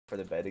for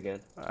the bed again?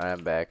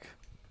 I'm back.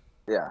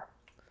 Yeah.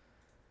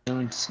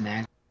 Doing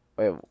snack.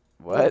 Wait,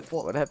 what?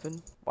 What? What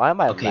happened? Why am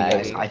I Okay, guys,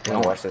 lagging? I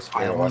don't. Watch this.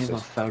 I Watch only have a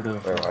this. photo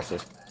of. Watch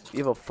this. You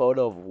have a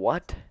photo of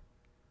what?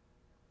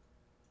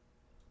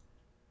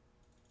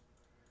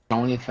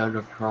 Only a photo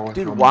of her with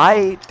Dude, her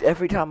why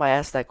every time I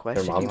ask that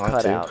question mom you hot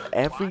cut too? out?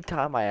 Every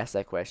time I ask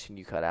that question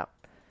you cut out.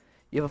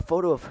 You have a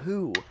photo of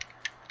who?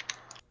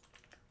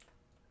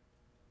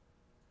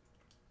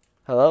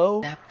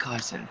 Hello? step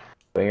cousin.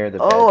 Winger, the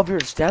Oh, bed. of your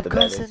step The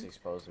bed is cousin?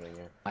 exposed,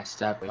 Winger. My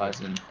step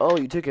cousin. Oh,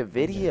 you took a The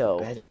video.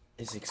 bed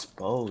is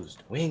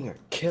exposed. Winger,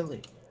 kill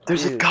it.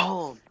 There's a Dude.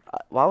 golem.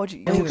 Why would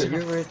you? Winger, You,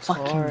 you're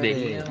fucking retarded.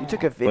 video. you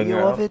took a video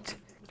Winger of out. it,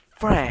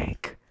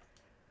 Frank.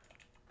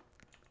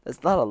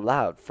 That's not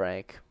allowed,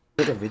 Frank.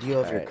 Took a video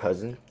of your Alright.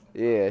 cousin.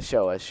 Yeah,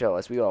 show us, show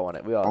us. We all want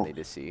it. We all Oh. need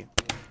to see.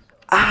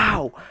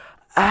 Ow!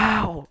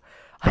 Ow!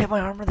 I have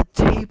my arm on the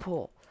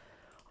table.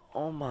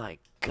 Oh my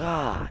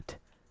god.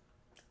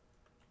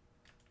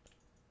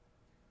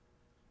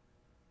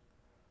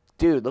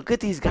 Dude, look at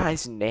these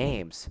guys'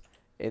 names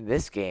in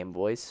this game,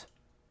 boys.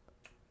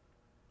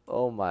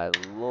 Oh my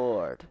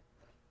lord.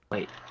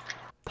 Wait,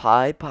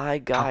 Pie how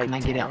Guy can I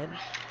 10? get out?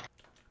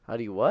 How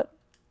do you what?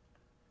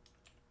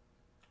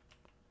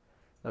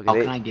 Okay, How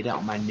they- can I get it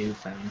on my new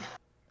phone?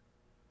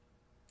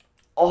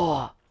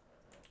 Oh,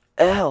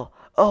 L.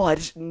 Oh, I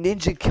just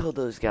ninja killed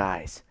those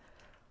guys.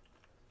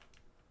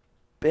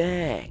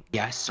 Bang.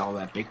 Yeah, I saw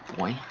that big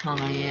boy. Oh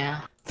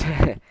yeah.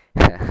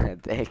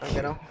 Thank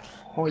you.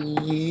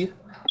 Hoi.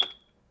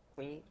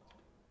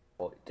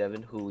 Oh,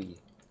 Devin Hui.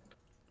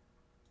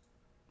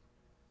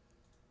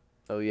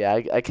 Oh yeah,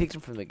 I kicked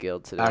him from the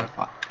guild today.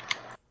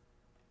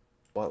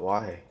 What?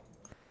 Why?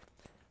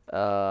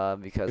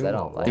 Because I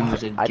don't Dude, He like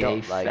was a it. I gay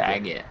don't like it.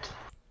 faggot.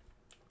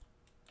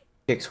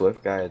 Kick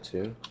Swift guy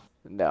too.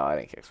 No, I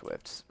didn't kick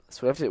Swift.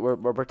 Swift, we're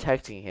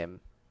protecting him.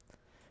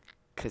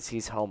 Cause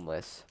he's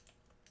homeless.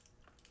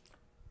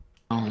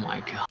 Oh my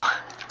god.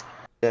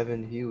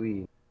 Devin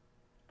Huey.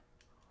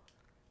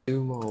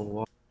 Sumo.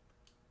 What?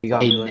 You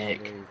got Hey, me Nick.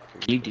 legendary.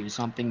 Can you do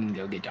something and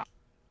go get down?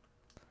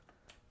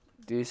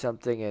 Do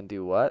something and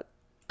do what?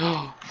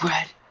 Oh,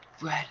 red,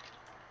 red.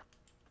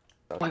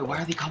 Wait, why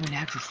are they coming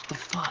after us? What the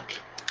fuck?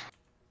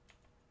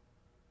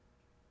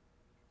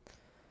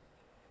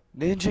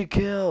 Ninja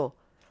kill.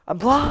 I'm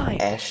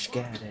blind. Ash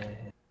got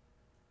it.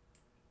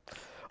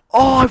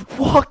 Oh, I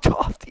walked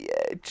off the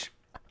edge.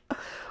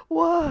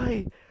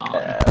 Why?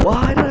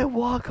 Why did I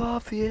walk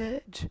off the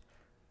edge?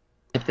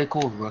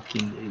 Typical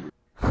rookie move.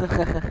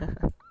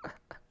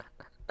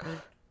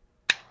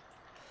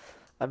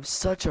 I'm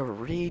such a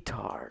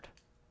retard.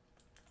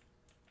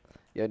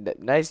 Yeah,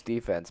 nice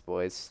defense,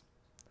 boys.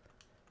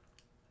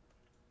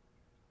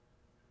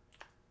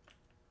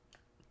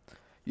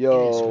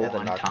 Yo, Yeah, the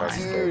knockback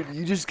dude,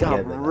 you just Yeah, got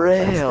the knockback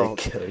railed.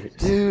 stick killers.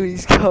 Dude,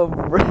 he's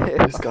got railed.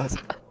 Just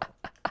got-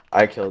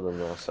 I killed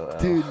him also.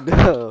 Dude,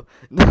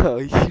 no,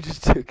 you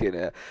just took it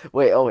out.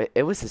 Wait, oh,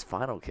 it was his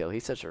final kill.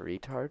 He's such a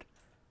retard.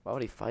 Why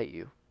would he fight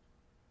you?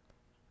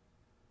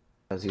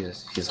 Because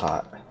he's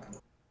hot.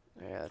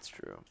 Yeah, that's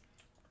true.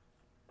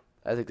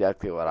 That's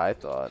exactly what I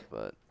thought,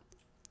 but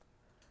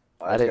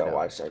I just didn't got know.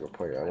 watch that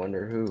reporter. I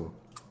wonder who.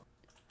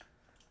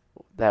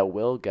 that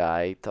Will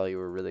guy thought you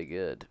were really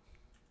good.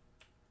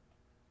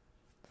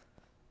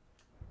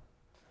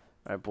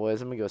 Alright,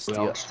 boys, I'm gonna go Who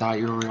steal. else thought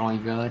you were really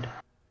good?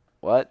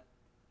 What?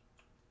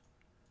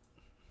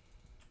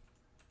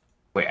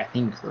 Wait, I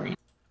think green.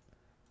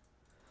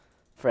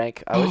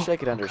 Frank, I wish I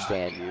could Oh,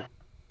 understand God.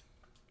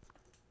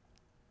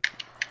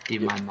 you.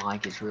 Dude, my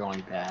mic is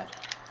really bad.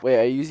 Wait,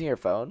 are you using your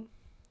phone?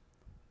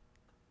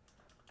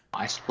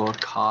 I spilled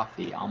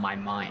coffee on my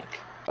mic.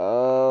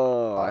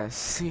 Oh, I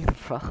see the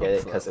problem. Get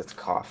it? Because it's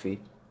coffee.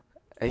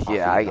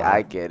 Yeah, I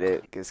coffee. get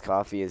it. Because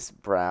coffee is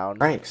brown.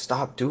 Frank,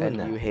 stop doing And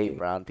that. you hate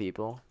brown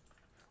people.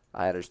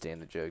 I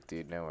understand the joke,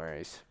 dude. No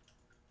worries.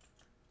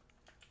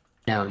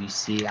 No, you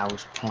see, I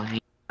was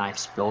playing, I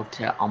spilled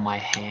it on my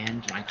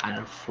hand, and I kind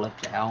of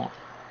flipped out.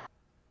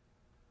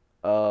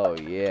 Oh,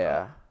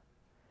 yeah.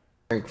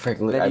 Frank,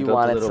 Then I you built a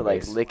wanted little to,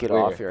 like, base. lick it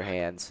Winger. off your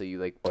hand, so you,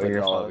 like, put Winger,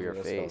 it all follow over your me,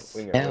 let's go. face.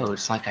 Winger, No,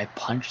 it's like I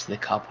punched the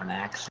cup on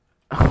accident.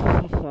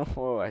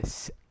 Oh,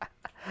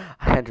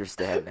 I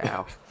understand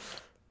now.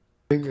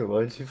 Winger,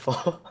 why did you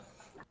fall?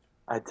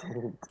 I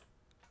didn't.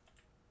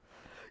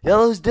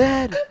 Yellow's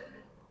dead!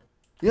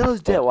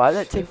 Yellow's dead. Why did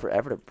that take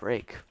forever to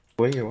break?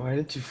 Winger, why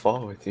did you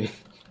fall with me?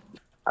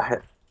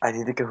 I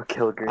need to go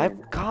kill green. I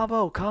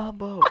combo.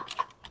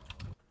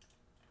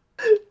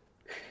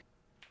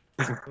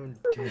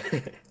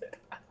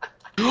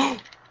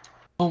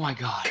 Oh my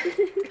god.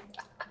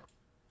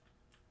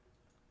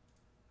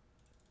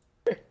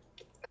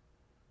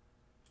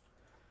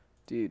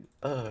 Dude,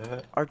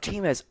 Uh, our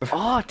team has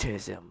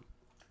autism.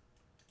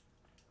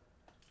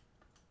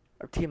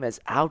 Our team has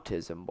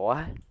autism,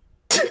 boy.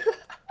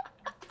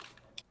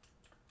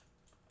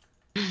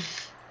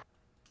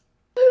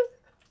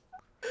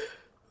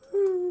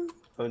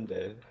 I'm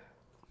dead.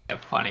 Yeah,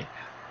 funny.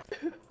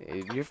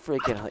 Dude, you're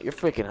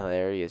freaking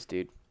hilarious,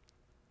 dude.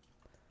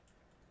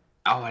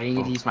 Oh, I didn't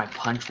get to use my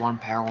punch one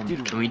power one.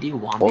 Dude, Can we do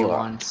hold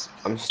 1v1s?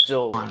 I'm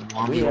still. On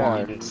We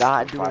are 1v1s.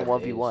 not for doing 5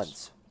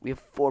 1v1s. We have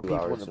 4 2 people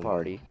in hours the and-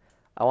 party.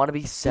 I want to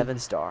be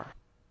 7-star.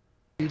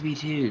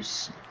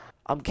 2v2s.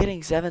 I'm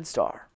getting 7-star.